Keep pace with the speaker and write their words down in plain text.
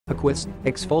Aquis,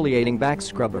 exfoliating back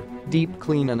scrubber, deep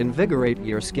clean and invigorate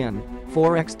your skin,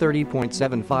 4x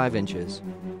 30.75 inches.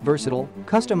 Versatile,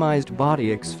 customized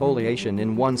body exfoliation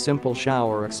in one simple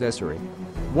shower accessory.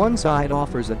 One side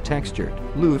offers a textured,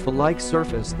 loofah-like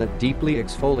surface that deeply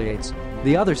exfoliates.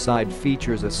 The other side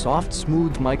features a soft,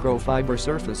 smooth microfiber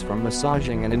surface for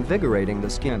massaging and invigorating the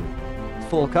skin.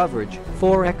 Full coverage,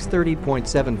 4x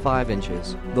 30.75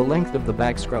 inches. The length of the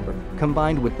back scrubber,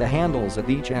 combined with the handles at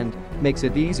each end, makes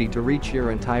it easy to reach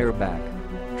your entire back.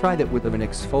 Try that with an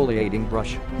exfoliating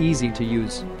brush, easy to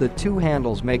use. The two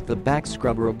handles make the back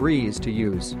scrubber a breeze to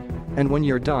use. And when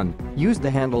you're done, use the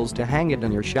handles to hang it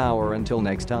in your shower until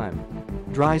next time.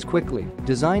 Dries quickly,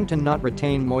 designed to not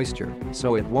retain moisture,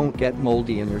 so it won't get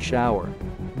moldy in your shower.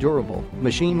 Durable,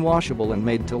 machine washable and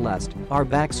made to last, our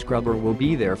back scrubber will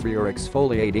be there for your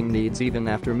exfoliating needs even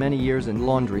after many years in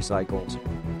laundry cycles.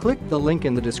 Click the link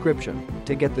in the description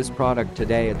to get this product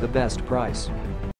today at the best price.